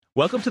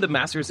Welcome to the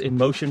Masters in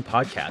Motion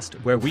podcast,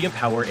 where we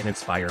empower and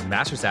inspire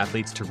Masters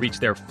athletes to reach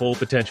their full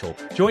potential.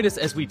 Join us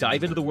as we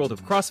dive into the world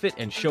of CrossFit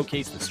and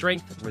showcase the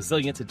strength,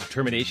 resilience, and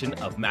determination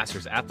of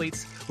Masters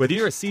athletes. Whether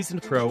you're a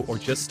seasoned pro or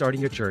just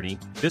starting your journey,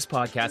 this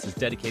podcast is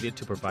dedicated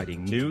to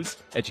providing news,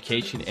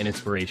 education, and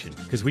inspiration,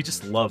 because we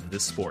just love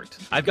this sport.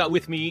 I've got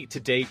with me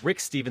today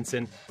Rick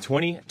Stevenson,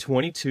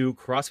 2022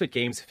 CrossFit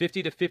Games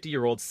 50 to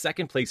 50-year-old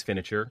second place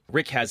finisher.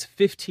 Rick has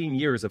 15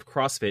 years of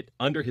CrossFit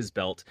under his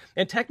belt,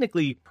 and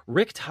technically,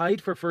 Rick tied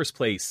for first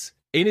place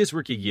in his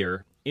rookie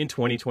year in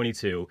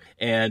 2022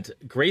 and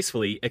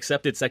gracefully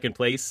accepted second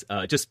place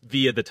just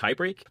via the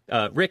tiebreak.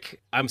 Rick,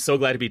 I'm so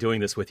glad to be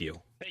doing this with you.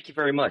 Thank you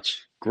very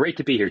much. Great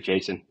to be here,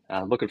 Jason.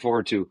 Looking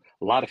forward to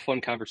a lot of fun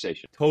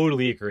conversation.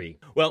 Totally agree.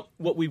 Well,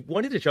 what we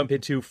wanted to jump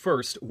into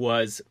first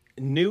was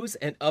news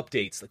and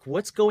updates. Like,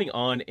 what's going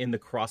on in the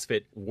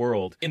CrossFit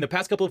world in the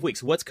past couple of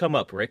weeks? What's come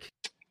up, Rick?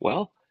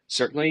 Well,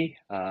 certainly,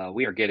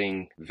 we are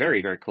getting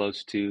very, very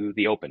close to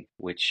the Open,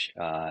 which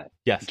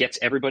gets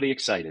everybody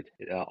excited.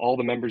 All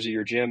the members of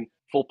your gym,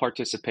 full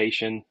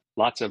participation,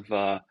 lots of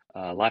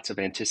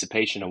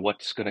anticipation on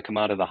what's going to come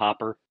out of the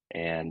hopper,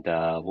 and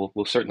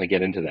we'll certainly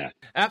get into that.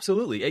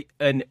 Absolutely.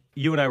 And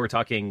you and I were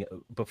talking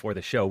before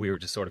the show. We were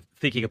just sort of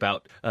thinking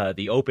about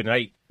the Open.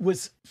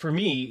 For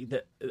me,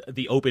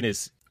 the Open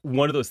is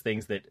one of those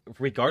things that,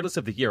 regardless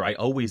of the year, I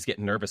always get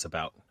nervous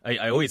about.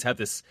 I always have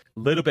this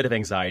little bit of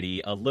anxiety,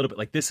 a little bit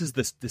like this is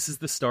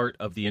the start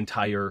of the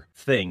entire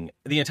thing,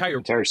 the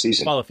entire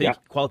season,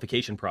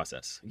 qualification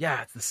process.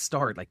 Yeah, it's the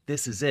start. Like,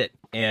 this is it.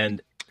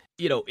 And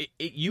it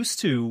used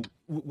to,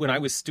 when I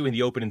was doing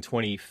the Open in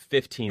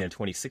 2015 and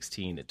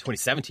 2016,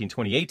 2017,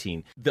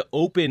 2018, the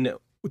Open,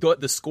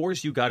 the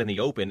scores you got in the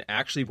Open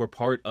actually were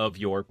part of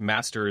your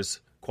Masters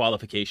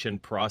qualification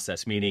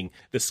process, meaning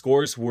the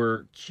scores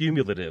were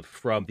cumulative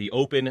from the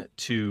Open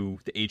to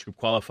the age group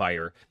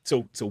qualifier.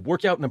 So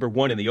workout number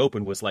 1 in the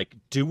Open was like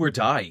do or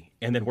die,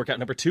 and then workout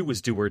number 2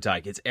 was do or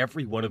die. It's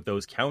every one of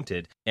those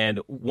counted. And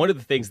one of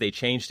the things they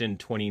changed in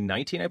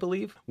 2019, I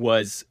believe,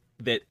 was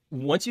that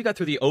once you got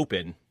through the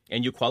Open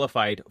and you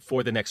qualified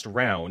for the next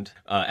round,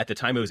 at the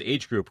time it was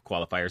age group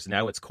qualifiers,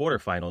 now it's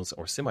quarterfinals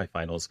or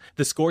semifinals,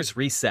 the scores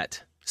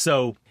reset.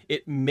 So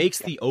it makes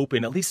the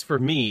Open, at least for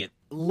me,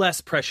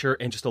 less pressure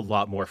and just a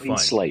lot more fun.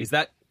 Is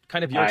that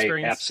kind of your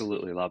experience? I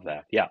absolutely love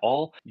that. Yeah,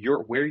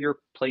 where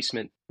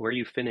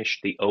you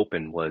finished the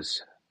Open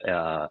was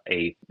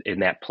in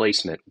that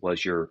placement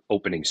was your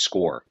opening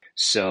score.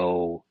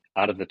 So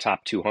out of the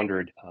top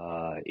 200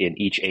 in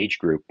each age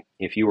group,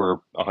 if you were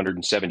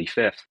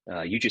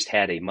 175th, you just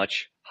had a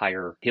much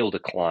higher hill to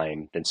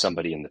climb than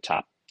somebody in the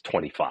top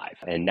 25.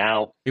 And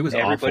now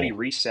everybody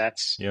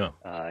resets. Yeah.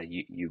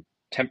 You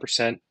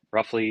 10%.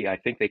 Roughly, I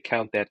think they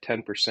count that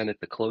 10% at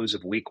the close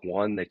of week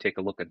 1. They take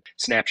a look at,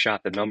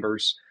 snapshot the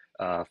numbers,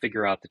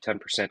 figure out the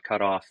 10%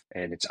 cutoff,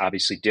 and it's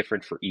obviously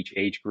different for each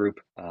age group.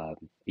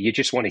 You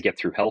just want to get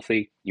through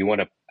healthy. You want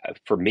to,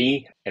 for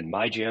me and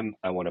my gym,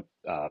 I want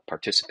to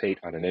participate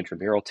on an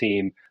intramural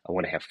team. I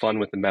want to have fun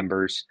with the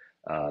members.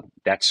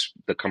 That's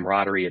the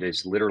camaraderie. It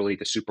is literally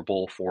the Super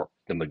Bowl for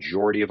the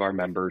majority of our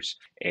members,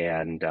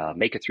 and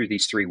make it through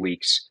these 3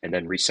 weeks and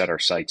then reset our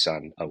sights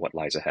on what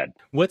lies ahead.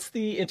 What's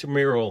the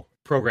intramural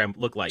program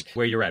look like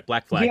where you're at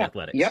Black Flag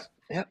Athletics?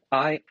 Yep.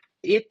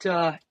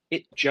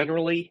 It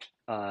generally,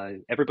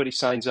 everybody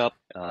signs up.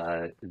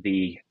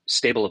 The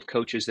stable of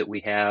coaches that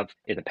we have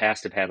in the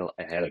past have had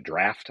a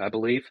draft, I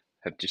believe,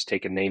 have just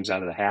taken names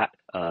out of the hat.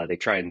 They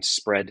try and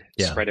spread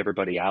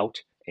everybody out.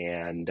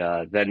 And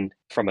then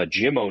from a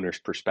gym owner's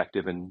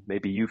perspective, and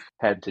maybe you've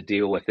had to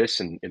deal with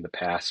this in the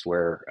past,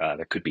 where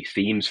there could be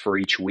themes for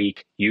each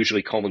week,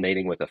 usually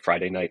culminating with a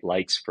Friday Night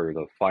Lights for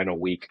the final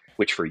week,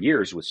 which for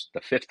years was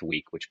the 5th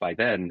week, which by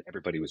then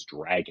everybody was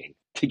dragging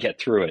to get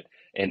through it.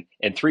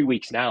 And 3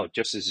 weeks now,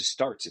 just as it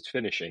starts, it's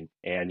finishing.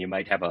 And you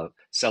might have a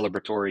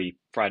celebratory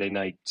Friday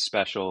night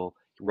special,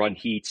 run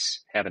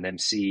heats, have an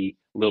MC,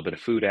 a little bit of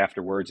food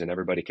afterwards, and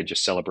everybody can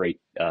just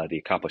celebrate the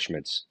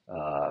accomplishments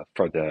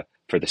for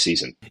the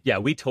season. Yeah,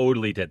 we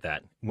totally did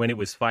that when it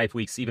was 5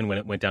 weeks, even when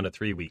it went down to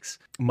 3 weeks.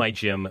 My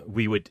gym,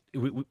 we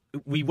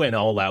went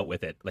all out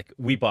with it. Like,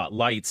 we bought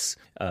lights,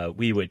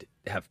 we would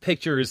have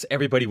pictures,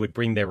 everybody would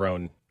bring their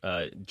own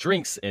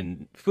drinks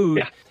and food.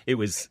 Yeah. It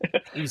was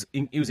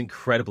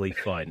incredibly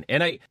fun.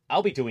 And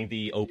I'll be doing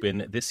the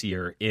Open this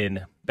year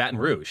in Baton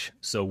Rouge.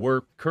 So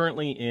we're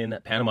currently in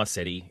Panama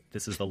City.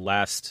 This is the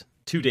last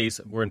 2 days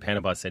we're in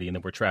Panama City, and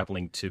then we're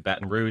traveling to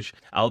Baton Rouge.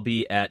 I'll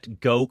be at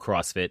Go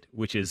CrossFit,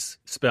 which is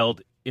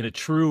spelled in a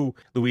true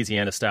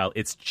Louisiana style.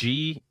 It's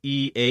Geaux,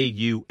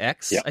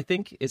 yep. I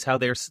think is how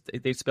they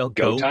spell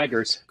Go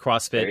Tigers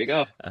CrossFit. There you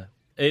go.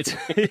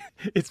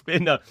 It's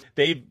been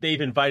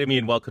they've invited me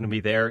and welcomed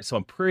me there, so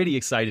I'm pretty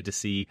excited to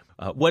see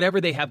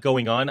whatever they have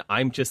going on.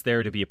 I'm just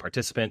there to be a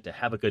participant, to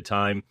have a good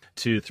time,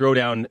 to throw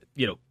down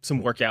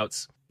some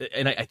workouts,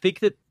 and I think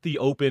that the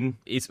Open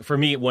is, for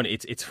me, one,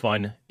 it's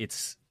fun.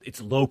 It's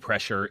low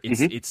pressure.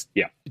 It's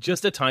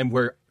just a time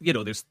where,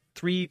 there's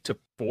 300,000 to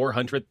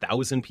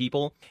 400,000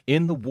 people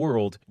in the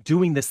world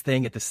doing this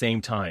thing at the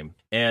same time.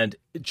 And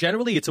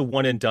generally it's a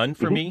one and done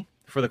for me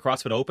for the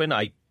CrossFit Open.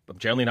 I'm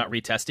generally not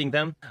retesting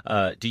them.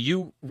 Do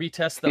you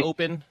retest the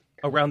Open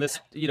around this,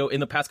 in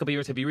the past couple of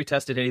years? Have you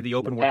retested any of the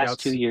Open workouts? Past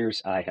 2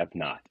 years, I have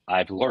not.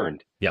 I've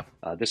learned. Yeah.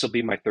 This will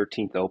be my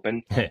 13th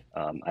Open.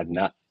 I've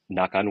not,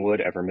 knock on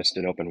wood, ever missed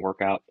an Open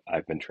workout.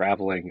 I've been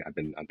traveling. I've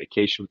been on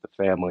vacation with the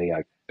family.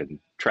 I've been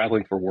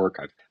traveling for work.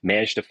 I've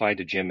managed to find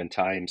a gym in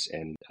times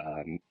and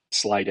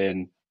slide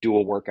in, do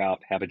a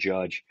workout, have a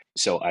judge.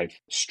 So I've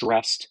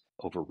stressed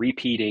over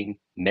repeating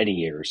many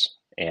years.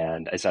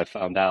 And as I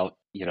found out,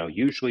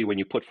 usually when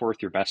you put forth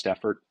your best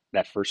effort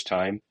that first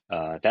time,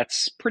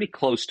 that's pretty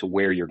close to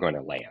where you're going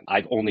to land.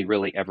 I've only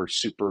really ever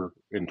super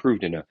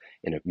improved in a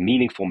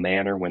meaningful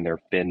manner when there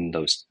have been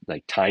those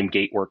like time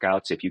gate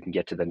workouts. If you can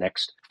get to the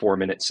next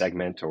 4-minute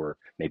segment, or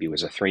maybe it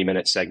was a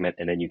 3-minute segment,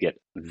 and then you get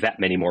that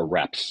many more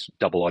reps,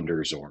 double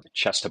unders or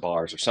chest to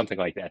bars or something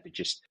like that, that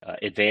just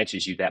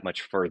advances you that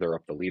much further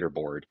up the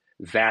leaderboard.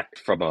 That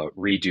from a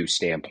redo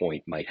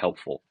standpoint might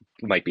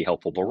be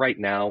helpful. But right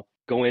now,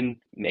 go in,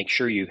 make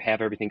sure you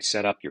have everything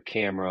set up, your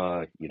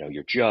camera,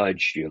 your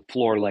judge, your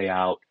floor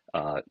layout,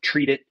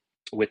 treat it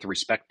with the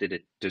respect that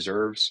it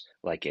deserves,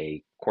 like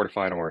a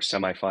quarterfinal or a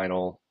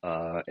semifinal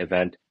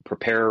event.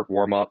 Prepare,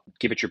 warm up,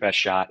 give it your best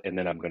shot, and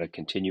then I'm going to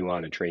continue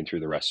on and train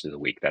through the rest of the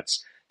week.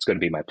 It's going to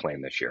be my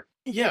plan this year.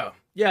 Yeah.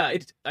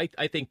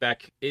 I think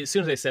back, as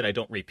soon as I said I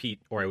don't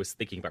repeat, or I was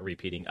thinking about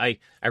repeating, I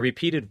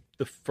repeated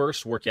the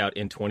first workout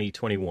in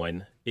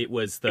 2021. It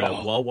was the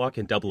wall walk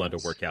and double under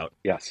workout.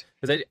 Yes.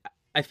 Because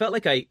I felt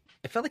like I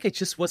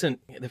just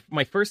wasn't,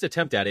 my first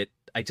attempt at it,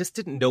 I just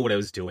didn't know what I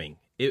was doing.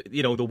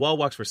 The wall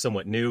walks were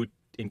somewhat new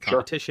in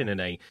competition,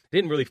 and I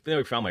didn't really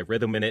found my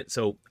rhythm in it.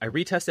 So I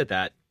retested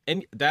that,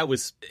 and that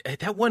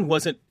one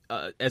wasn't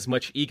as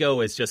much ego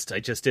as I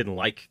just didn't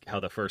like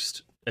how the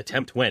first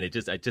attempt went.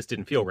 I just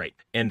didn't feel right.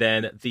 And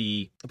then I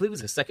believe it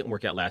was the second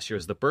workout last year,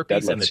 was the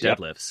burpees and the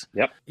deadlifts.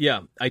 Yep.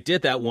 Yeah, I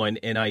did that one,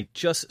 and I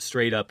just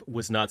straight up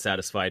was not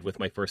satisfied with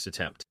my first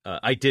attempt.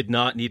 I did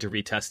not need to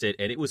retest it,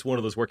 and it was one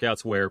of those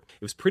workouts where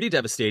it was pretty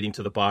devastating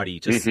to the body,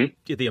 just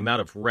the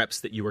amount of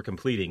reps that you were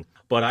completing.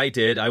 But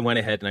I went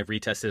ahead and I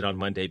retested it on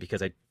Monday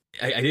because I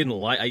didn't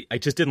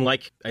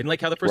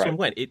like how the first one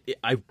went.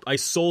 I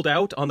sold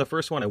out on the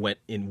first one. I went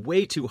in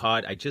way too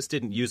hot. I just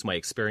didn't use my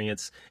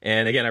experience.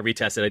 And again, I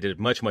retested. I did it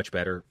much, much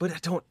better, but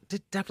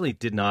definitely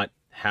did not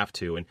have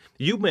to. And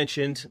you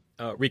mentioned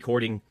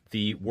recording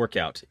the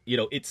workout.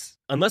 It's,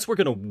 unless we're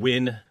going to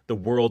win the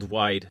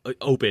worldwide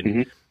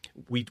Open,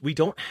 we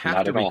don't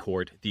have to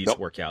record these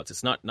workouts.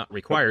 It's not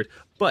required.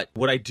 But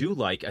what I do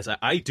like is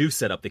I do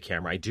set up the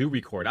camera. I do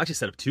record. I actually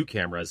set up 2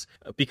 cameras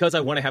because I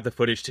want to have the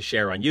footage to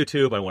share on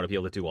YouTube. I want to be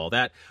able to do all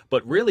that.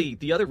 But really,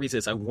 the other reason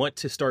is I want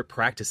to start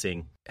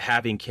practicing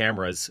having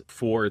cameras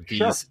for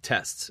these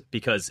tests,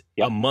 because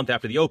a month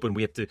after the Open,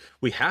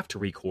 we have to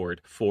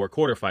record for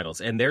quarterfinals.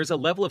 And there's a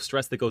level of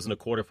stress that goes into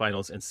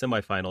quarterfinals and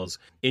semifinals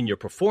in your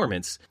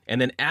performance.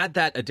 And then add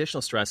that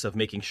additional stress of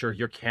making sure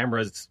your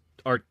cameras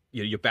are,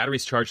 your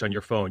battery's charged on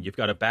your phone. You've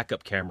got a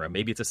backup camera.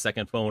 Maybe it's a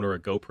second phone or a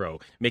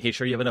GoPro. Making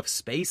sure you have enough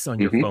space on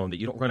your phone that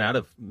you don't run out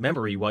of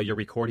memory while you're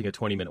recording a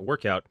 20-minute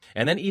workout.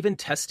 And then even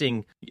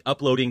testing,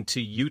 uploading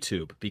to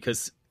YouTube,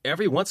 because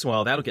every once in a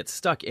while that'll get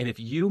stuck. And if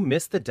you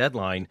miss the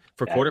deadline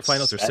for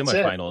quarterfinals or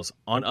semifinals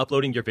on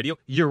uploading your video,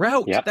 you're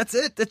out. Yep. That's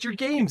it. That's your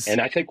games. And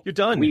I think you're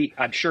done.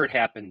 I'm sure it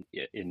happened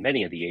in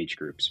many of the age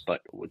groups,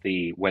 but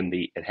when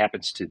it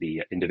happens to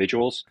the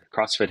individuals,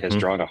 CrossFit has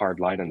drawn a hard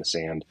line in the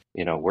sand.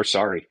 We're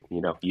sorry.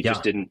 You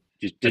just didn't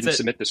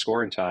submit the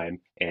score in time,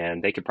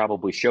 and they could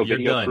probably show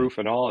video proof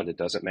and all, and it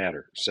doesn't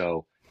matter.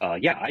 So I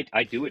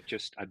do it.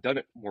 I've done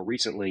it more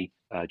recently,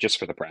 just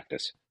for the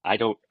practice. I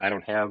don't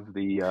have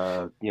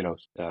the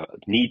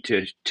need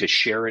to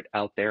share it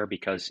out there,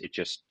 because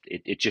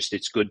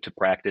it's good to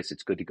practice.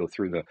 It's good to go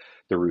through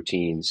the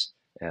routines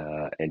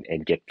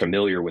and get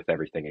familiar with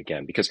everything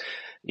again, because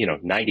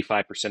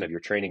 95% of your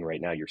training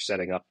right now, you're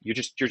setting up. You're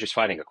just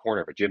finding a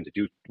corner of a gym to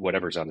do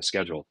whatever's on the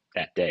schedule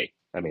that day.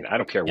 I mean, I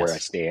don't care where I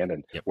stand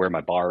and where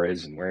my bar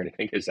is and where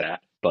anything is at,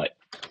 but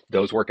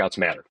those workouts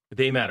matter.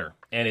 They matter,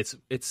 and it's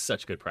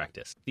such good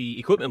practice. The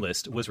equipment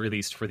list was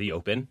released for the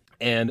Open,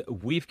 and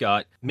we've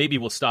got, maybe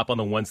we'll stop on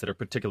the ones that are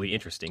particularly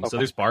interesting. Okay. So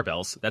there's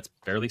barbells. That's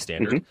fairly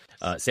standard.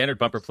 Standard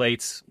bumper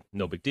plates,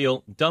 no big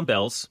deal.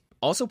 Dumbbells,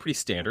 also pretty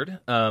standard,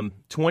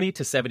 20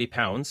 to 70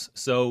 pounds.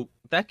 So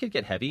that could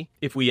get heavy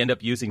if we end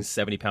up using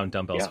 70-pound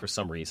dumbbells for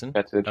some reason.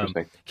 That's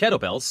interesting.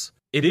 Kettlebells.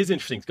 It is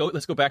interesting.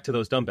 Let's go back to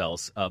those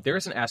dumbbells. There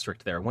is an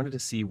asterisk there. I wanted to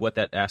see what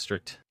that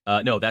asterisk.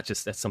 No,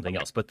 that's something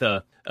else. But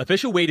the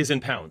official weight is in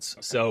pounds.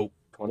 So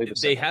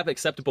they have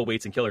acceptable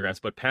weights in kilograms,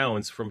 but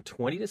pounds from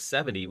 20 to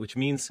 70, which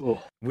means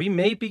we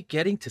may be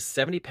getting to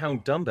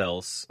 70-pound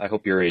dumbbells. I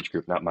hope your age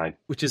group, not mine.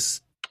 Which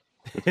is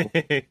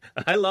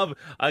I love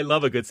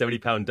a good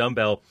 70-pound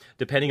dumbbell,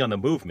 depending on the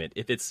movement.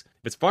 If it's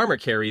farmer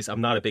carries,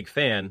 I'm not a big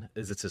fan,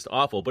 as it's just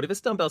awful. But if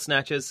it's dumbbell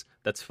snatches,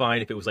 that's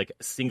fine. If it was like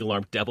a single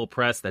arm devil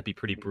press, that'd be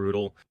pretty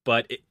brutal.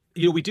 But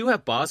we do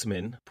have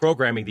Bosman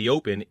programming the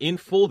Open in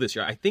full this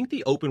year. I think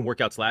the Open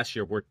workouts last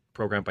year were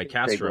programmed by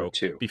Castro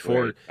too,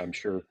 before. Right? I'm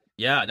sure.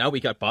 Yeah, now we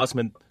got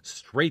Bosman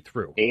straight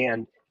through.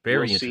 And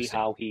Very we'll see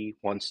how he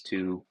wants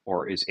to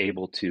or is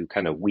able to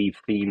kind of weave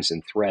themes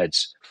and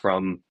threads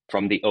from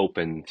the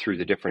Open through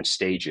the different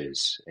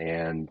stages.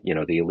 And,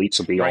 the elites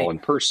will be all in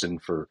person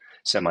for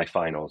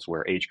semifinals,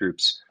 where age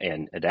groups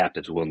and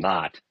adaptives will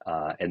not.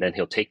 And then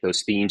he'll take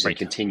those themes and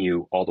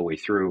continue all the way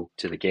through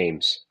to the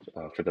games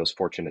for those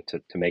fortunate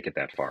to make it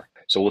that far.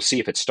 So we'll see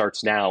if it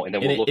starts now, and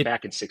then we'll look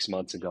back in 6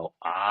 months and go,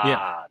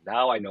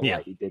 now I know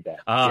why he did that.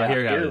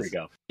 Here we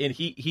go. And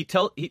he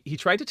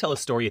tried to tell a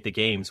story at the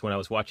games when I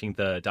was watching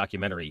the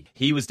documentary.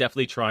 He was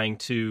definitely trying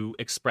to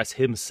express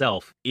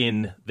himself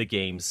in the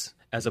games,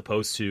 as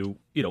opposed to,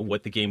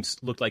 what the games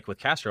looked like with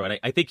Castro. And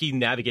I think he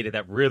navigated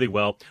that really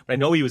well. But I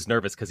know he was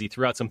nervous because he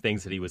threw out some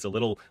things that he was a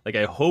little like,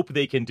 I hope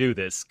they can do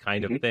this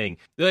kind of thing.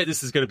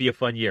 This is going to be a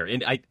fun year.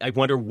 And I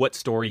wonder what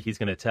story he's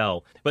going to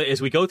tell. But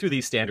as we go through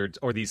these standards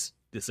or this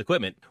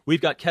equipment, we've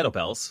got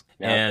kettlebells.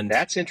 Now, and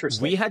that's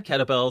interesting. We had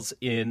kettlebells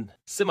in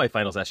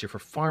semifinals last year for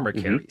farmer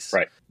carries.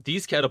 Right.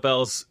 These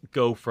kettlebells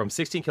go from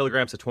 16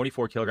 kilograms to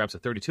 24 kilograms to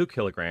 32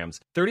 kilograms.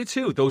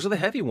 32, those are the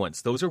heavy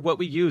ones. Those are what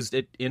we used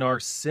in our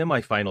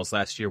semifinals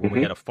last year when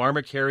we had a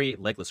farmer carry,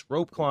 legless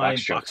rope climb,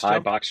 box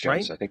jump. Box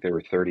jumps. Right? I think they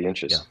were 30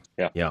 inches.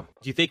 Yeah. Do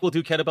you think we'll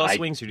do kettlebell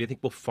swings, or do you think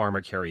we'll farmer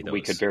carry those?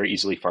 We could very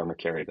easily farmer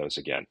carry those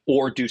again,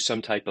 or do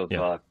some type of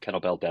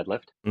kettlebell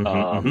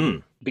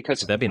deadlift.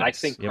 Because that'd be nice.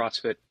 I think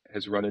CrossFit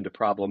has run into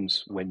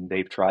problems when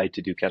they've tried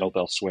to do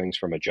kettlebell swings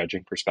from a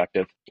judging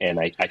perspective. And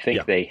I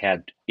think they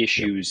had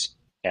issues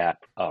at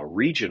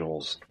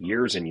regionals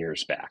years and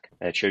years back.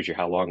 That shows you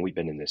how long we've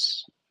been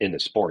in the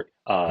sport.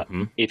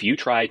 If you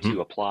try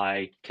to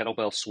apply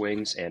kettlebell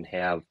swings and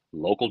have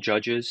local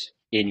judges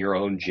in your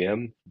own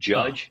gym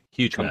judge,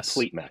 huge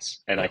complete mess.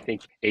 And I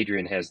think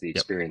Adrian has the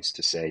experience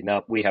to say,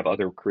 no, we have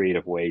other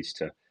creative ways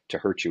to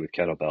hurt you with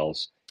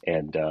kettlebells.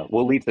 And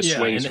we'll leave the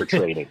swings for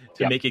training.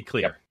 To make it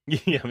clear.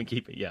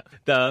 Keep it.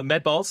 The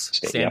med balls,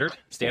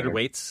 standard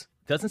weights.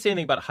 Doesn't say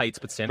anything about heights,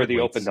 but standard for the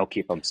weights. Open, they'll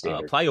keep them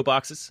standard. Plyo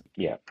boxes.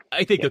 Yeah.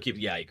 I think they'll keep,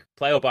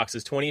 plyo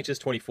boxes, 20 inches,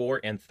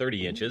 24, and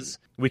 30 inches.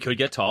 We could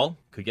get tall.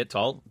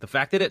 The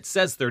fact that it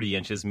says 30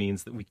 inches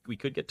means that we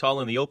could get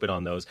tall in the Open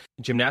on those.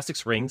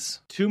 Gymnastics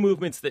rings. Two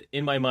movements that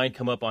in my mind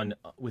come up on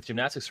with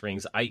gymnastics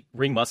rings.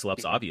 Ring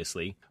muscle-ups,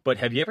 obviously. But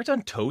have you ever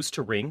done toes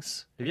to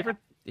rings? Have you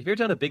ever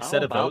done a big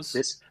set of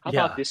those? How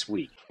about this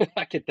week?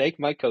 I can thank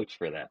my coach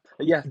for that.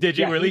 Yeah. Did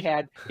you really? He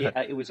had,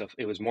 it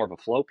was more of a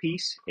flow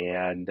piece,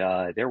 and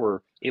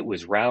it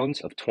was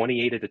rounds of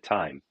 28 at a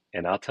time.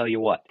 And I'll tell you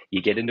what,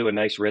 you get into a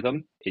nice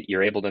rhythm,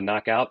 you're able to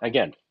knock out.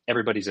 Again,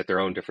 everybody's at their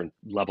own different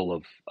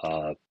level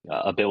of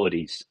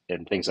abilities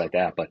and things like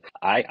that. But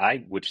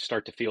I would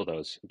start to feel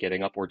those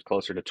getting upwards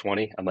closer to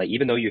 20. I'm like,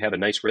 even though you have a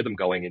nice rhythm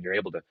going and you're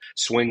able to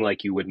swing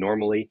like you would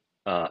normally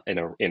in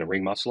a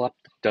ring muscle up,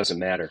 doesn't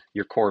matter.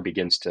 Your core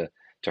begins to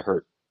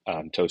hurt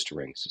toes to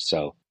rings.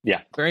 So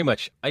yeah, very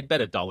much. I'd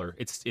bet $1.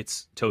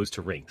 It's toes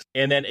to rings,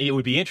 and then it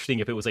would be interesting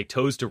if it was like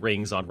toes to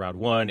rings on round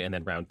 1, and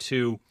then round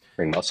 2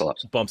 ring muscle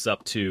ups bumps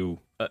up to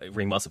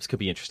ring muscle ups. Could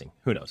be interesting.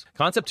 Who knows?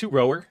 Concept 2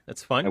 rower.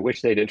 That's fun. I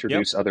wish they'd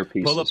introduce other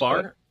pieces. Pull up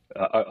bar.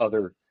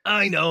 Other.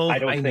 I know. I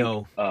don't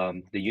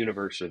think the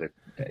universe or the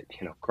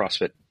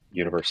CrossFit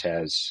universe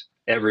has.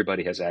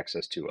 Everybody has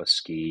access to a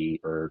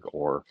ski erg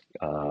or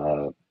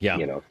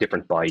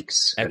different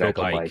bikes, an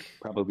echo bike.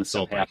 Probably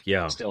still have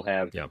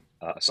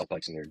assault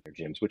bikes in their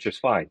gyms, which is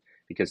fine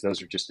because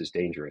those are just as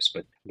dangerous.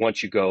 But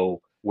once you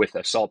go with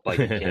assault bike,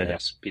 you can't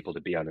ask people to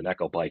be on an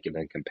echo bike and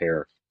then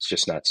compare. It's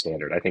just not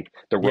standard. I think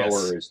the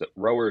rower is the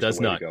way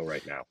to go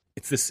right now.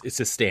 It's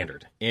a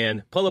standard.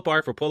 And pull-up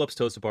bar for pull-ups,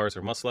 toes to bars,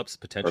 or muscle-ups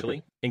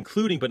potentially,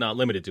 including but not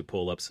limited to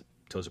pull-ups,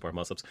 toes to bar,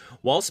 muscle-ups.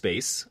 Wall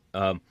space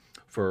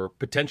for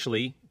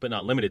potentially but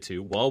not limited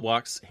to wall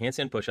walks,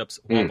 handstand push-ups,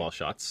 wall ball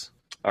shots.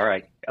 All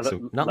right.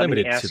 So not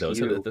limited to those.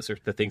 Those are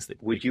the things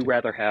that. Would you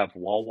rather have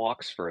wall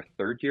walks for a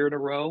third year in a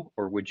row,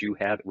 or would you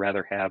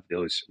rather have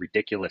those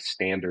ridiculous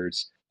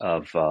standards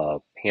of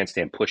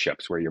handstand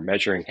push-ups where you're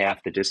measuring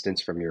half the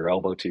distance from your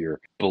elbow to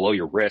below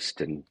your wrist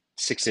and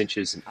 6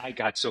 inches? And I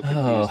got so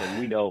confused, and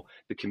we know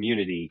the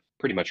community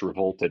pretty much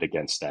revolted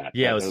against that.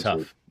 Yeah, it was those tough.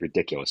 Were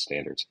ridiculous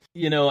standards.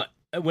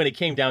 When it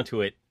came down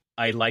to it,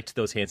 I liked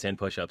those handstand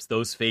push-ups.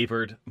 Those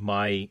favored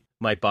my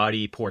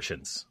body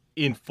portions.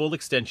 In full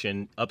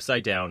extension,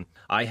 upside down,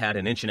 I had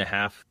 1.5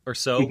 inches or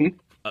so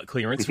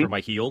clearance for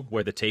my heel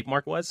where the tape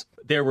mark was.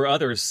 There were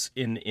others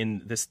in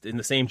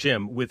the same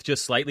gym with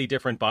just slightly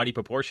different body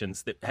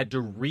proportions that had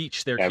to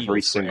reach their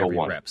heels for every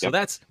rep. So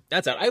that's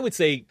out. I would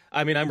say,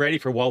 I'm ready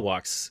for wall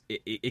walks.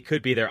 It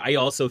could be there. I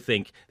also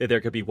think that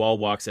there could be wall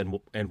walks and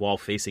wall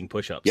facing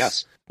push-ups.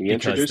 Yes, he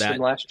introduced them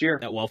last year.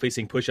 That wall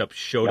facing push-up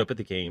showed up at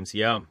the games.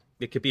 Yeah.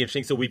 it could be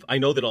interesting. So I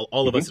know that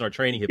all of us in our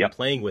training have been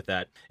playing with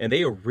that, and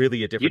they are really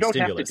a You different don't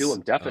stimulus. have to do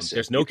them deficit.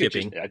 There's no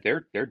kipping.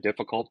 They're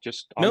difficult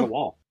just on the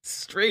wall.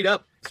 Straight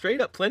up,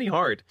 plenty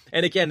hard.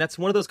 And again, that's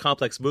one of those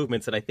complex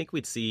movements that I think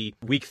we'd see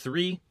week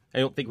 3. I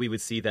don't think we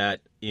would see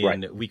that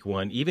in week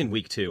 1, even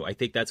week 2. I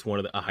think that's one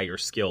of a higher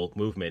skill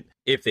movement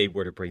if they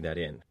were to bring that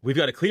in. We've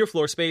got a clear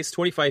floor space,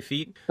 25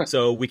 feet,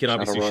 so we can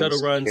obviously shuttle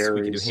runs, carries,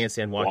 we can do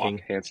handstand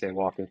walking. Handstand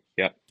walking,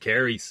 yep.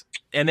 Carries.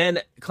 And then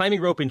climbing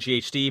rope and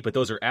GHD, but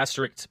those are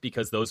asterisked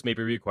because those may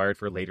be required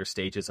for later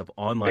stages of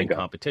online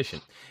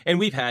competition. And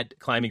we've had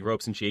climbing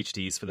ropes and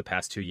GHDs for the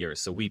past 2 years,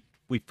 so we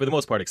for the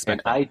most part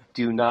expect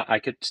that. I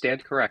could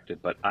stand corrected,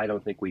 but I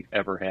don't think we've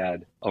ever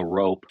had a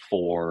rope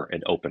for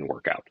an open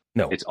workout.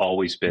 No. It's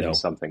always been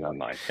something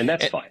online. And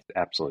that's fine.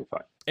 Absolutely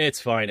fine.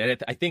 It's fine.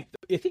 And I think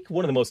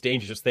one of the most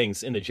dangerous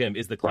things in the gym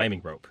is the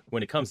climbing rope.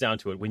 When it comes down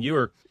to it, when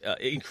you're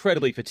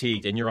incredibly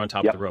fatigued and you're on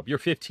top of the rope, you're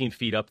 15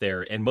 feet up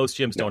there, and most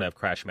gyms don't have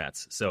crash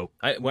mats. So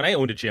when I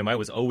owned a gym, I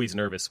was always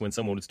nervous when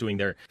someone was doing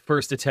their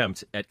first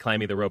attempt at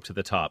climbing the rope to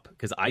the top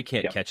because I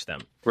can't catch them.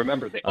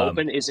 Remember, the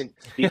open is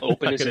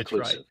inclusive.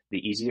 Try.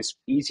 The easiest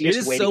way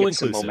to get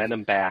some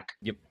momentum back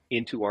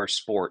into our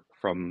sport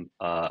from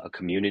a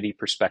community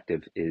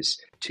perspective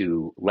is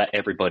to let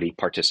everybody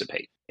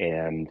participate.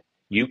 And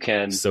you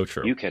can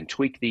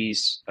tweak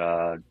these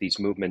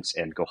movements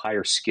and go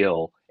higher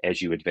skill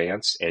as you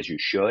advance, as you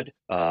should.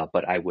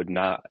 But I would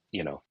not,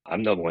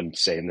 I'm the one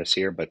saying this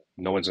here, but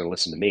no one's going to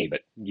listen to me.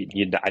 But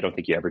I don't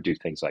think you ever do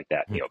things like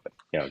that in the open.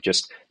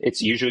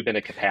 It's usually been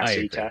a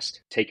capacity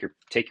test. Take your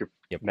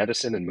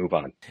medicine and move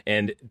on.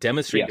 And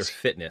demonstrate your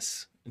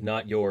fitness.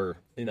 Not more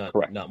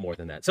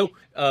than that. So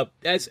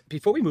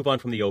before we move on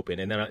from the open,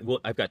 and then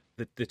I've got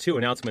the 2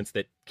 announcements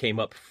that came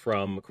up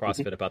from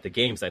CrossFit about the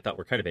games I thought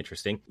were kind of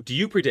interesting. Do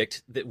you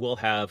predict that we'll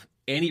have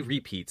any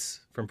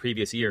repeats from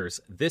previous years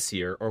this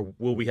year, or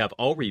will we have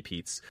all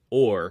repeats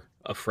or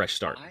a fresh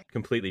start,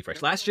 completely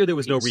fresh? Last year there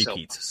was no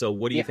repeats. So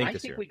what do you think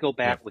this year? I think we go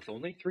back with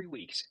only 3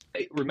 weeks.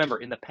 Remember,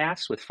 in the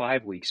past with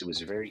 5 weeks, it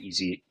was very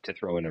easy to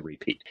throw in a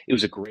repeat. It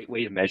was a great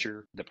way to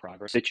measure the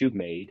progress that you've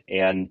made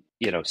and,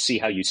 see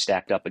how you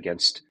stacked up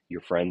against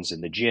your friends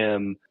in the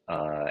gym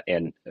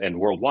and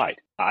worldwide.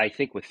 I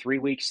think with 3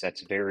 weeks,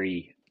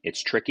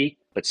 it's tricky.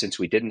 But since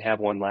we didn't have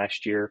one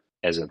last year,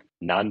 as a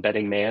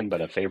non-betting man,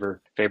 but a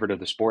favorite of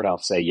the sport, I'll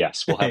say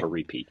yes, we'll have a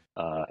repeat.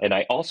 And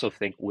I also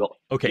think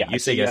you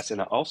say yes. And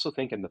I also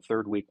think in the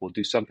 3rd week, we'll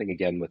do something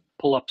again with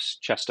pull-ups,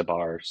 chest to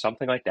bar,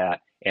 something like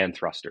that, and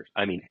thrusters.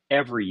 I mean,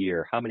 every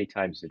year, how many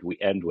times did we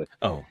end with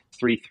 3-3,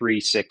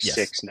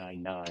 6-6,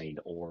 9-9,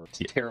 or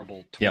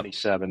terrible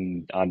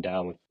 27 on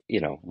down with,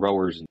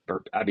 rowers and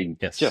burp? I mean,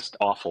 just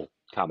awful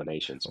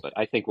combinations, but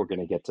I think we're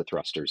going to get to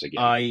thrusters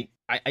again.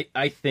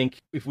 I think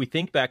if we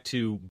think back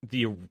to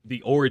the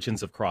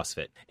origins of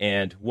CrossFit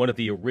and one of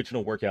the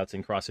original workouts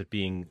in CrossFit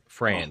being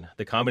Fran,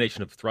 the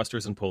combination of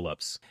thrusters and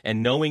pull-ups,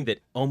 and knowing that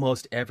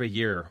almost every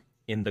year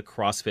in the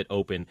CrossFit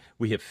Open,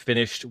 we have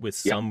finished with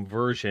some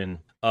version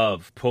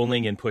of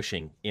pulling and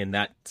pushing in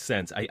that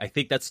sense. I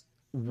think that's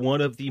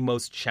one of the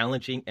most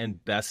challenging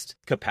and best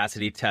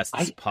capacity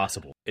tests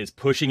possible is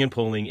pushing and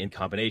pulling in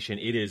combination.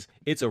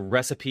 It's a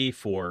recipe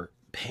for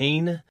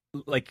pain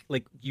like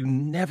you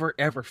never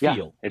ever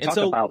feel. And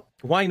so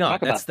why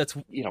not? That's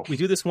we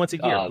do this once a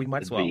year. We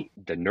might as well.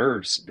 The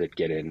nerves that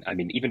get in. I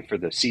mean, even for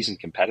the seasoned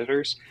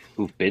competitors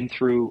who've been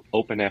through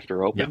open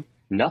after open,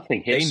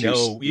 nothing hits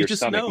your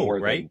stomach more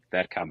than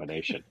that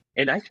combination.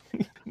 And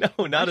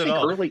not at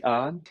all. Early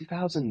on,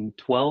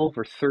 2012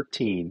 or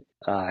 13,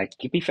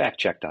 get me fact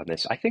checked on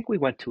this. I think we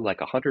went to like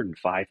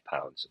 105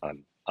 pounds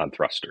on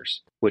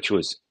thrusters, which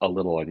was a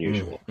little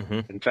unusual.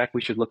 In fact,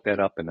 we should look that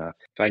up. And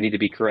if I need to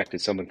be corrected,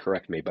 someone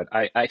correct me. But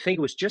I think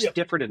it was just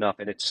different enough,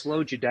 and it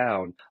slowed you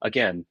down.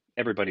 Again,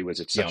 everybody was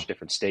at such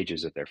different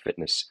stages of their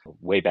fitness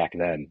way back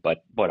then.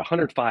 But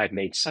 105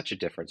 made such a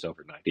difference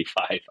over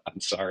 95.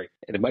 I'm sorry.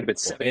 And it might have been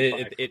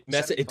 75. It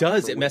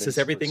messes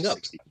everything up.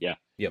 60. Yeah.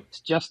 Yep.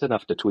 It's just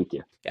enough to tweak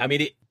you. I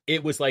mean,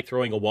 it was like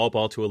throwing a wall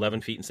ball to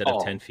 11 feet instead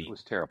of 10 feet. It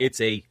was terrible. It's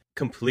a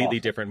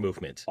completely different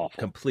movement.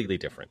 Completely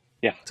different.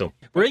 Yeah. So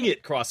bring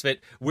it, CrossFit.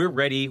 We're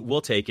ready.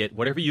 We'll take it.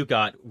 Whatever you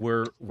got,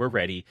 we're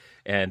ready.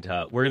 And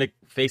we're going to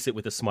face it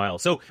with a smile.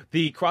 So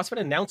the CrossFit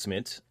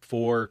announcement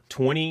for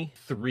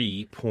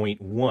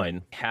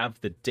 23.1,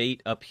 have the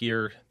date up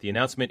here. The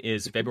announcement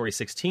is February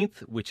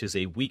 16th, which is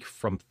a week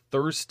from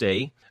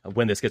Thursday.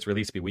 When this gets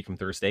released, it'll be a week from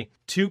Thursday.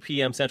 2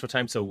 p.m. Central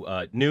Time,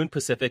 so noon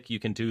Pacific. You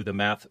can do the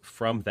math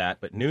from that.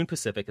 But noon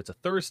Pacific, it's a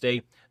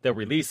Thursday. They'll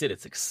release it.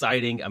 It's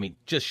exciting. I mean,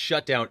 just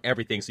shut down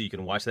everything so you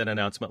can watch that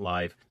announcement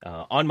live.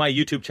 On my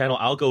YouTube channel,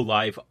 I'll go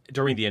live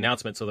during the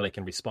announcement so that I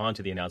can respond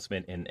to the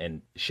announcement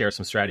and share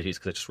some strategies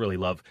because I just really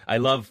love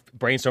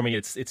brainstorming.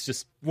 It's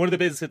just one of the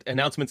biggest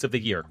announcements of the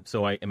year.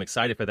 So I am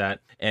excited for that.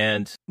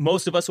 And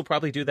most of us will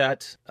probably do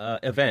that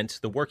event,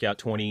 the workout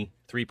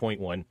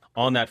 23.1,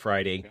 on that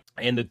Friday.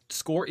 And the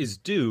score is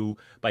due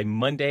by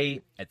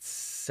Monday at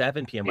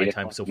 7 p.m. my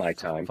time. So my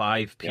time.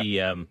 5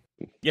 p.m.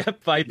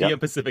 5 p.m.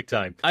 Pacific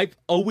time. I've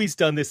always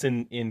done this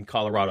in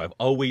Colorado. I've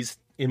always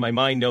in my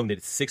mind known that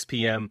it's 6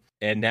 p.m.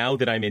 And now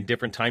that I'm in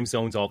different time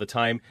zones all the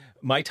time,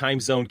 my time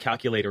zone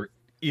calculator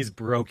is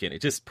broken.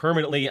 It just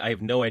permanently, I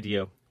have no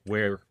idea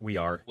where we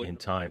are in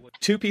time.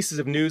 Two pieces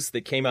of news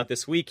that came out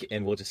this week,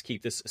 and we'll just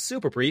keep this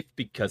super brief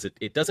because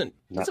it doesn't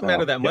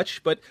matter that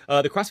much, but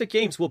the CrossFit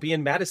Games will be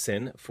in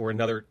Madison for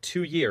another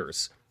 2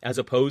 years, as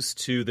opposed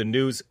to the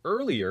news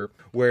earlier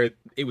where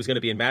it was going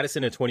to be in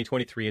Madison in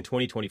 2023 and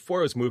 2024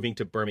 it was moving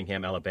to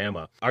Birmingham,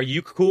 Alabama. Are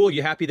you cool? Are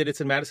you happy that it's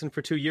in Madison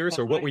for 2 years,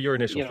 or what were your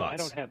initial thoughts? I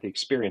don't have the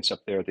experience up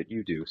there that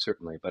you do,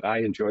 certainly, but I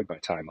enjoyed my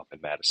time up in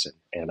Madison,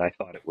 and I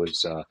thought it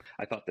was,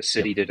 I thought the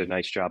city did a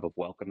nice job of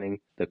welcoming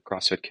the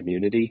CrossFit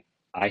community.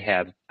 I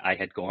had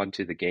gone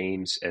to the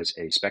games as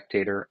a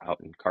spectator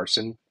out in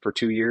Carson for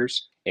 2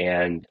 years,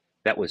 and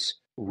that was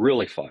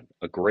really fun,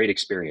 a great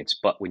experience.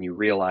 But when you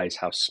realize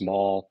how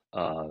small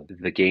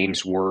the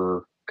games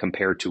were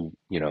compared to,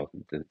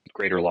 the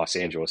greater Los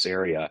Angeles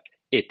area,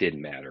 it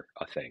didn't matter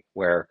a thing.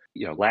 Where,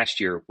 last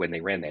year when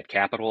they ran that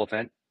Capitol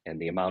event and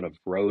the amount of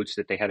roads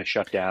that they had to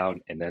shut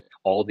down, and then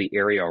all the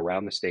area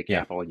around the state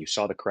capitol, and you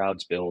saw the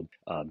crowds build,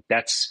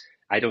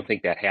 I don't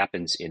think that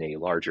happens in a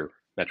larger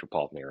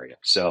metropolitan area.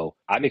 So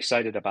I'm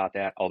excited about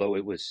that, although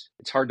it's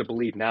hard to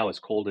believe now, as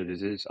cold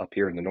as it is up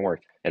here in the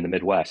north and the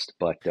Midwest,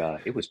 but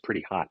it was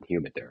pretty hot and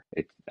humid there.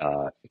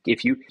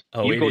 If you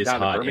go down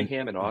to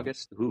Birmingham in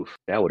August,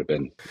 that would have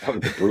been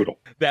brutal.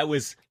 That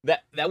was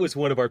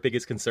one of our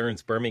biggest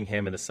concerns,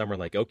 Birmingham in the summer.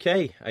 Like,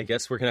 okay, I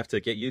guess we're gonna have to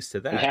get used to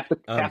that.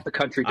 And half the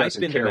country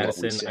doesn't care what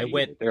we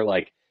say. They're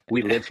like,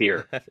 we live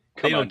here.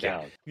 Come on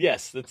down.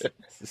 Yes, that's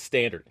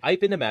standard. I've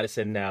been to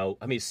Madison now,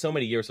 so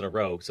many years in a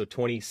row. So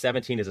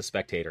 2017 as a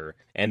spectator,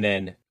 and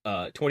then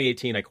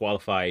 2018 I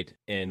qualified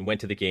and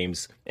went to the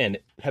games, and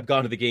have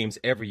gone to the games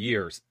every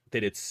year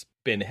that it's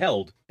been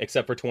held,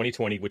 except for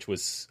 2020, which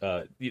was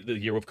the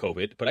year of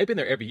COVID. But I've been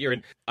there every year,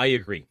 and I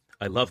agree.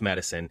 I love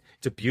Madison.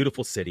 It's a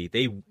beautiful city.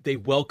 They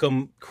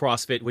welcome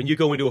CrossFit. When you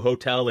go into a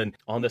hotel and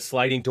on the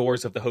sliding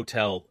doors of the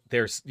hotel,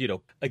 there's,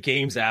 a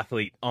games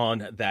athlete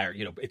on there.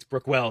 It's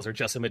Brooke Wells or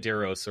Justin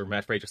Medeiros or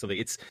Matt Fraser or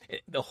something.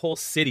 The whole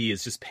city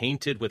is just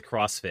painted with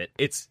CrossFit.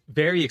 It's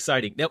very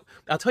exciting. Now,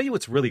 I'll tell you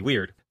what's really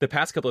weird. The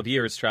past couple of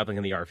years traveling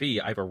in the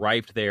RV, I've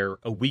arrived there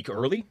a week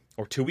early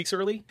or 2 weeks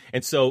early.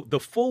 And so the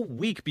full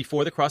week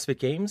before the CrossFit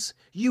Games,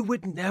 you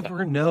would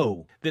never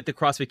know that the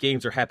CrossFit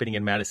Games are happening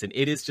in Madison.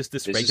 It is just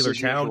this regular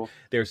town. Usual.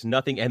 There's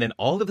nothing. And then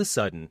all of a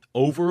sudden,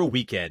 over a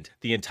weekend,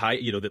 the entire,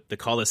 the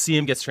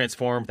Coliseum gets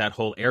transformed. That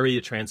whole area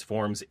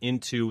transforms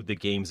into the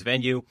Games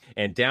venue.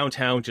 And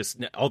downtown,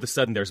 just all of a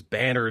sudden, there's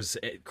banners,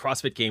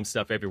 CrossFit Games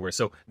stuff everywhere.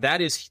 So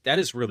that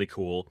is really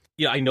cool.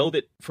 I know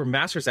that for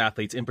Masters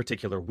athletes in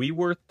particular, we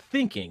were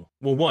thinking,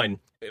 well, one,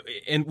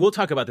 and we'll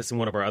talk about this in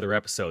one of our other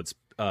episodes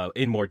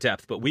in more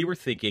depth, but we were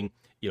thinking,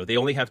 they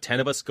only have 10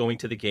 of us going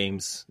to the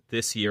games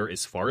this year,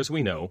 as far as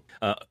we know.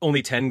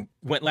 Only 10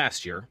 went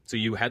last year. So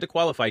you had to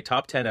qualify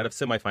top 10 out of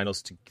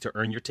semifinals to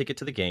earn your ticket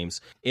to the games.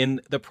 In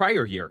the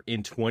prior year,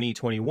 in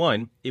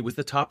 2021, it was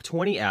the top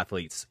 20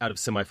 athletes out of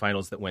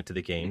semifinals that went to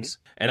the games.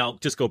 Mm-hmm. And I'll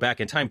just go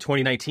back in time.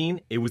 2019,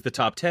 it was the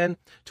top 10.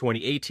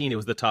 2018, it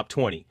was the top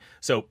 20.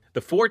 So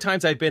the 4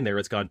 times I've been there,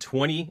 it's gone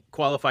 20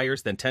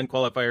 qualifiers, then 10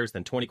 qualifiers,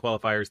 then 20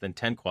 qualifiers, then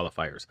 10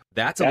 qualifiers.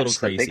 That's a little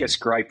crazy. The biggest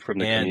gripe from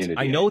the community,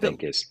 I know,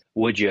 is,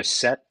 would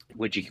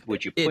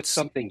you put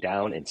something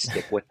down and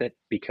stick with it?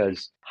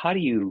 Because how do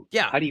you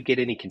get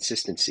any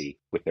consistency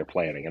with their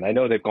planning? And I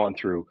know they've gone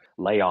through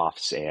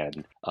layoffs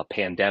and a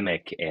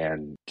pandemic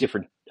and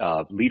different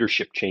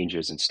leadership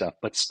changes and stuff,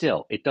 but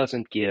still, it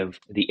doesn't give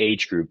the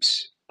age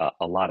groups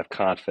a lot of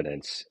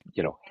confidence,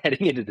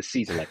 heading into the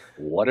season. Like,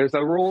 what are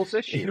the rules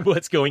this year?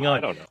 What's going on?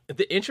 I don't know.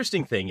 The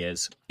interesting thing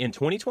is, in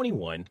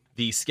 2021,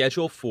 the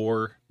schedule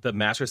for the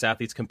Masters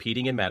athletes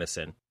competing in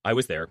Madison, I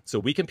was there. So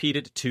we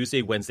competed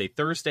Tuesday, Wednesday,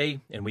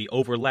 Thursday, and we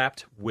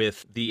overlapped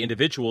with the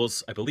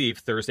individuals, I believe,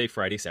 Thursday,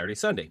 Friday, Saturday,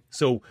 Sunday.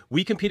 So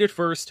we competed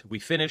first, we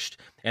finished,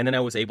 and then I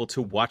was able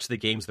to watch the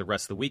games the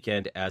rest of the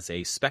weekend as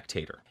a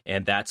spectator.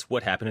 And that's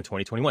what happened in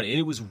 2021. And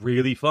it was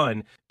really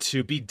fun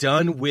to be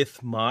done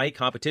with my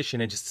competition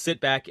and just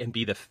sit back and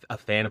be a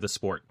fan of the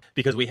sport,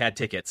 because we had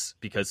tickets,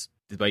 because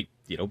my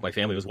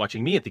family was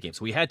watching me at the game.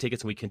 So we had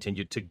tickets and we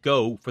continued to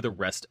go for the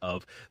rest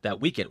of that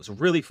weekend. It was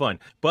really fun.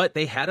 But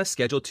they had us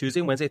scheduled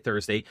Tuesday, Wednesday,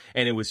 Thursday,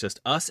 and it was just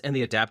us and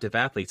the adaptive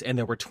athletes. And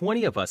there were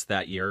 20 of us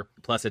that year,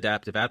 plus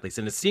adaptive athletes.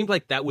 And it seemed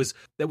like that was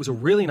a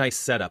really nice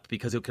setup,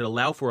 because it could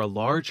allow for a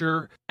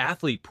larger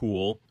athlete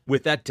pool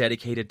with that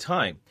dedicated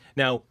time.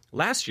 Now,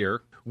 last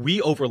year,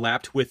 we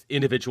overlapped with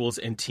individuals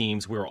and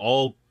teams. We were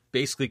all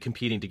basically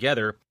competing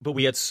together, but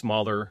we had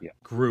smaller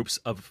groups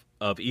of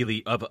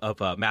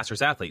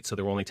Masters athletes, so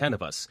there were only 10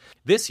 of us.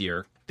 This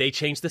year, they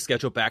changed the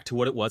schedule back to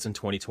what it was in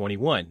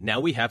 2021. Now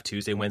we have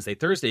Tuesday, Wednesday,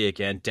 Thursday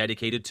again,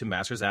 dedicated to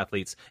Masters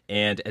athletes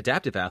and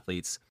adaptive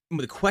athletes.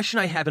 The question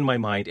I have in my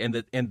mind, and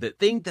the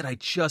thing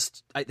that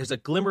there's a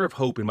glimmer of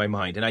hope in my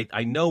mind, and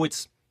I know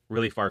it's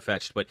really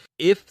far-fetched, but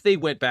if they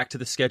went back to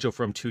the schedule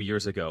from 2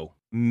 years ago,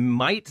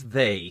 might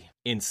they,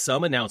 in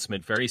some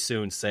announcement very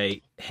soon,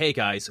 say, hey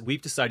guys,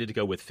 we've decided to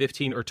go with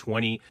 15 or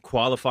 20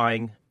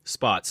 qualifying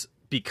spots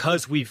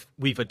because we've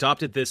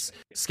adopted this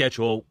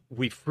schedule,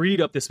 we've freed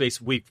up the space,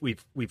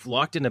 we've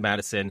locked into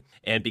Madison,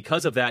 and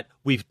because of that,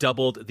 we've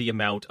doubled the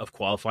amount of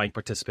qualifying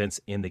participants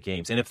in the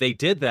games. And if they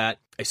did that,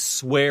 I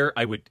swear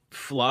I would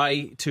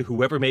fly to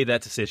whoever made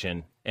that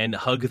decision and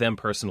hug them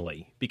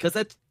personally, because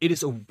it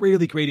is a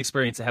really great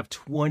experience to have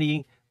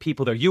 20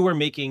 people there.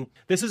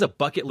 This is a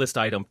bucket list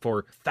item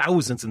for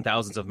thousands and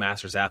thousands of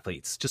Masters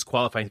athletes just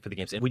qualifying for the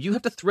games. And when you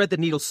have to thread the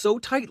needle so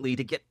tightly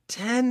to get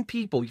 10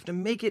 people, you have to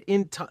make it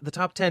in the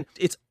top 10.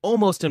 It's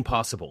almost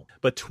impossible.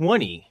 But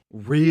 20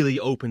 really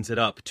opens it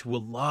up to a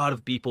lot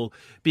of people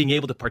being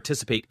able to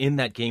participate in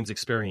that games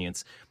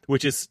experience,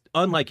 which is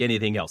unlike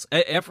anything else.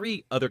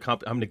 Every other I'm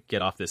going to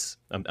get off this.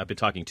 I've been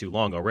talking too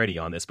long already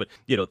on this, but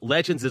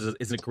Legends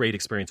is a great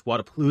experience.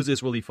 Wodapalooza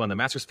is really fun. The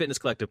Masters Fitness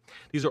Collective.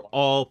 These are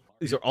all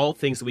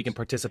things that we can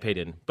participate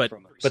in. But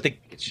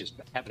it's just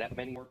have that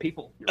many more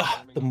people.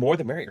 The more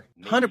the merrier.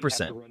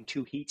 100%. To run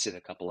 2 heats at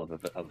a couple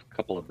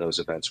of those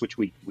events, which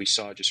we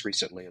saw just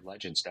recently at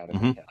Legends down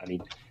in Mayhem. I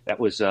mean, that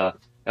was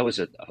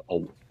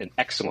an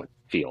excellent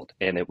field,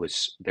 and there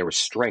was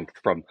strength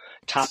from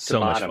top to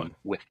bottom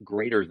with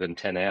greater than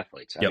 10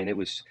 athletes. I mean, it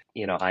was,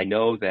 I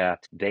know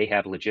that they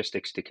have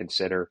logistics to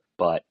consider,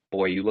 but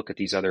boy, you look at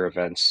these other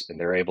events and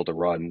they're able to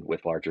run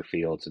with larger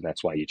fields, and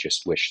that's why you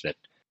just wish that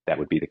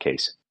would be the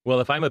case. Well,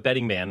 if I'm a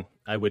betting man,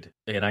 I would,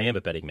 and I am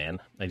a betting man.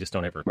 I just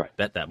don't ever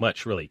bet that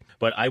much, really.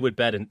 But I would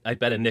bet, I'd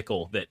bet a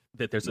nickel that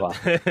there's wow.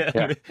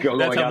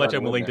 That's how much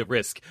I'm willing to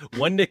risk.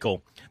 One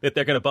nickel that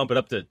they're going to bump it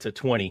up to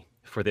 20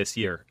 for this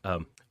year.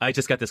 I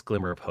just got this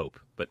glimmer of hope.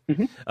 But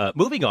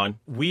moving on,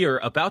 we are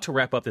about to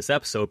wrap up this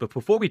episode. But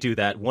before we do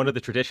that, one of the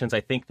traditions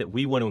I think that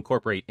we want to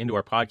incorporate into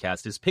our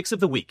podcast is Picks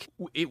of the Week,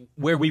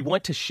 where we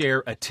want to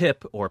share a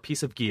tip or a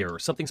piece of gear or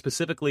something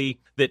specifically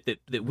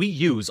that we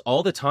use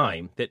all the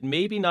time that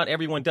maybe not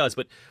everyone does.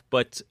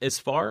 But as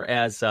far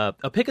as a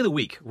pick of the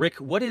week, Rick,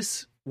 what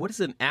is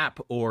an app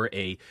or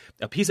a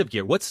piece of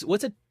gear? What's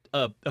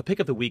a pick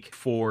of the week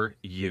for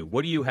you?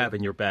 What do you have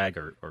in your bag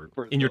or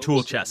in your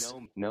tool chest?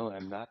 No,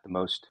 I'm not the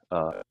most,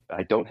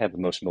 I don't have the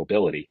most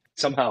mobility.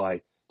 Somehow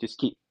I just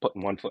keep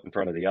putting one foot in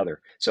front of the other.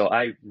 So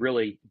I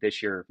really,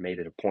 this year, made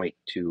it a point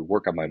to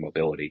work on my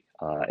mobility.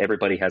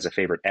 Everybody has a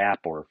favorite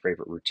app or a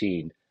favorite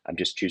routine. I'm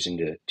just choosing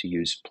to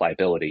use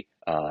Pliability.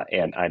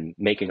 And I'm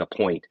making a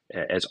point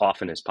as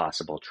often as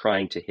possible,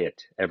 trying to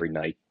hit every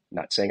night.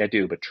 Not saying I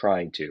do, but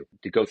trying to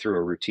go through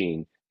a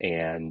routine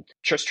and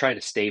just try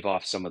to stave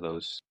off some of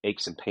those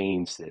aches and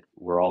pains that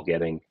we're all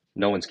getting.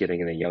 No one's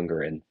getting any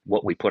younger, and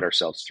what we put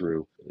ourselves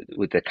through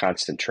with the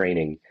constant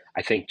training.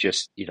 I think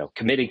just,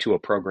 committing to a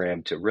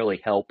program to really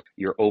help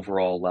your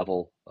overall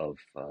level of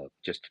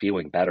just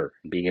feeling better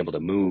and being able to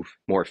move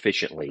more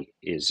efficiently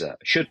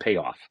should pay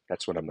off.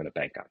 That's what I'm going to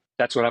bank on.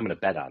 That's what I'm going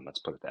to bet on. Let's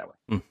put it that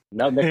way.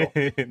 No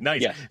nickel.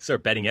 Nice. Yeah. It's our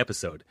betting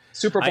episode.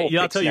 Super Bowl.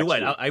 I'll tell you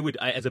what, I would,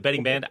 as a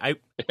betting man,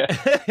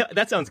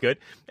 that sounds good.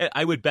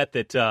 I would bet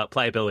that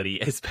Pliability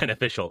is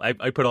beneficial.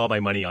 I put all my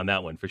money on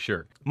that one for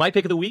sure. My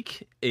pick of the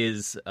week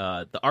is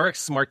the RX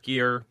Smart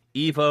Gear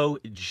Evo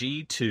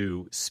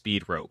G2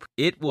 Speed Rope.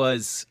 It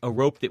was a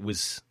rope that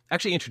was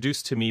actually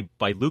introduced to me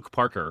by Luke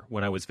Parker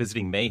when I was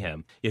visiting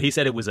Mayhem. He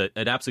said it was an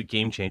absolute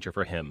game changer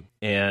for him.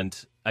 And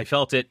I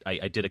felt it.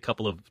 I did a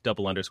couple of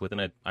double unders with it,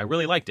 and I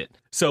really liked it.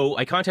 So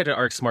I contacted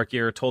RX Smart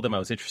Gear, told them I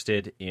was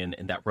interested in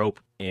that rope,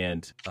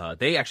 and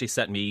they actually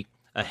sent me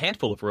a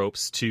handful of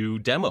ropes to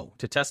demo,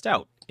 to test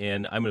out.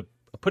 And I'm going to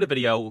put a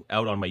video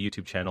out on my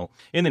YouTube channel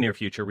in the near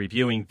future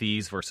reviewing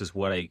these versus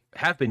what I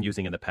have been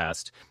using in the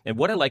past. And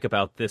what I like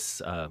about this,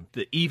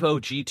 the Evo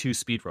G2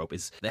 Speed Rope,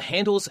 is the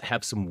handles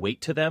have some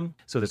weight to them.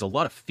 So there's a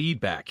lot of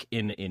feedback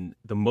in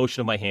the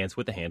motion of my hands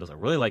with the handles. I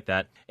really like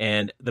that.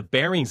 And the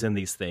bearings in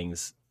these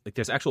things, like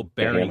there's actual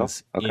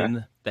bearings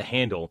in the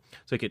handle,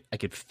 so I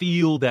could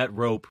feel that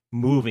rope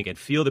moving and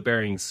feel the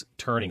bearings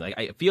turning. Like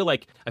I feel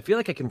like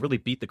I can really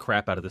beat the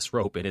crap out of this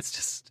rope, and it's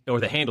just, or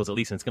the handles at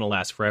least, and it's going to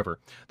last forever.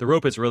 The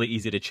rope is really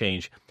easy to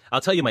change. I'll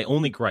tell you my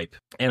only gripe,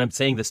 and I'm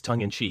saying this tongue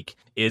in cheek,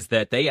 is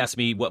that they asked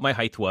me what my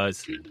height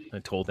was. I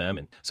told them,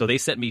 and so they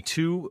sent me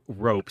two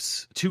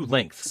lengths.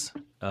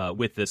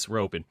 With this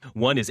rope, and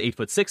one is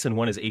 8'6" and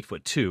one is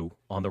 8'2"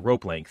 on the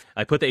rope length.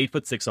 I put the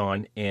 8'6"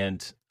 on,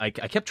 and I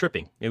kept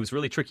tripping. It was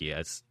really tricky.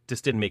 It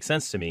just didn't make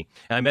sense to me.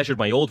 And I measured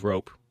my old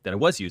rope that I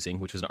was using,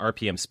 which was an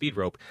RPM speed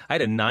rope. I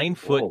had a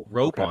 9-foot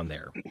rope on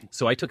there,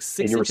 so I took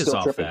 6 inches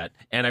off that.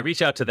 And I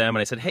reached out to them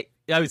and I said, "Hey,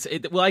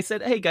 I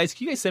said, hey guys,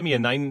 can you guys send me a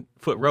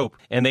 9-foot rope?"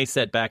 And they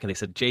said back and they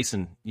said,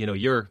 "Jason,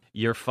 you're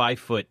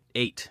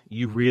 5'8".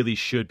 You really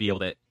should be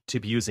able to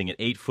be using an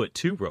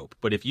 8'2" rope.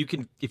 But if you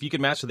can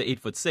master the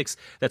 8'6",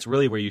 that's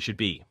really where you should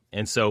be."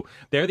 And so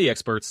they're the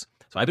experts.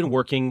 So I've been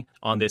working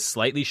on this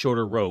slightly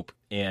shorter rope,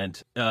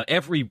 and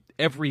every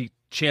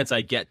chance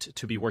I get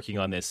to be working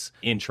on this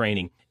in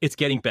training, it's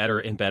getting better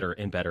and better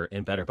and better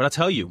and better. But I'll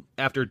tell you,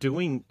 after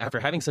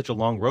having such a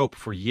long rope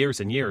for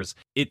years and years,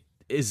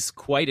 is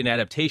quite an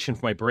adaptation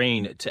for my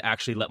brain to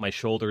actually let my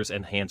shoulders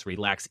and hands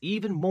relax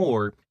even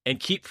more and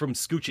keep from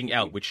scooching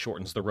out, which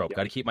shortens the rope.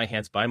 Got to keep my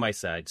hands by my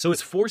side. So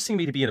it's forcing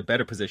me to be in a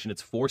better position.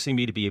 It's forcing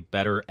me to be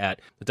better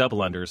at the double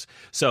unders.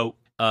 So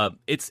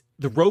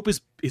the rope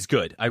is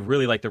good. I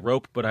really like the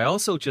rope, but I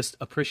also just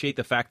appreciate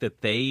the fact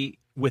that they,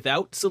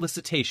 without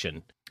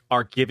solicitation,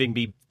 are giving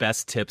me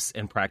best tips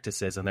and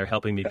practices, and they're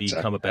helping me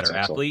become a better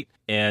athlete.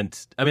 And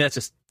I mean, that's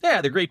just,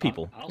 they're great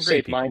people. I'll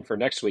save mine for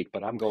next week,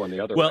 but I'm going the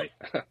other way.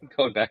 I'm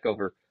going back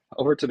over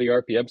to the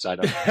RPM side.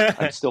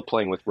 I'm still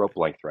playing with rope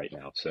length right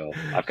now, so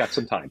I've got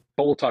some time.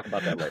 But we'll talk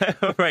about that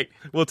later. Right.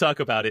 We'll talk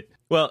about it.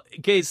 Well,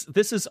 Gaze,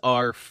 this is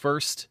our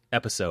first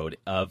episode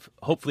of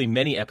hopefully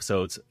many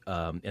episodes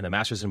in the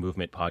Masters in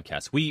Movement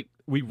podcast. We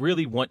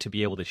really want to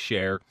be able to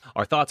share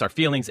our thoughts, our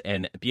feelings,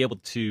 and be able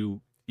to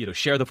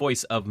share the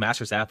voice of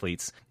Masters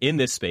athletes in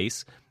this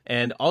space,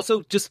 and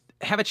also just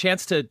have a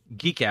chance to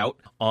geek out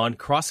on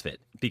CrossFit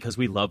because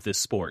we love this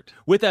sport.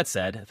 With that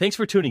said, thanks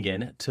for tuning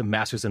in to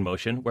Masters in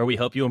Motion, where we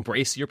help you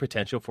embrace your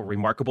potential for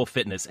remarkable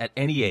fitness at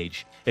any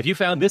age. If you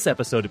found this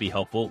episode to be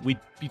helpful, we'd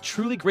be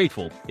truly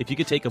grateful if you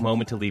could take a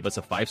moment to leave us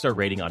a 5-star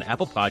rating on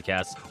Apple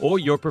Podcasts or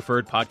your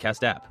preferred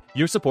podcast app.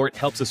 Your support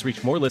helps us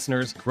reach more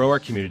listeners, grow our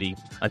community.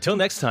 Until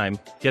next time,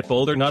 get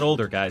bolder, not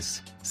older,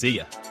 guys. See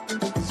ya.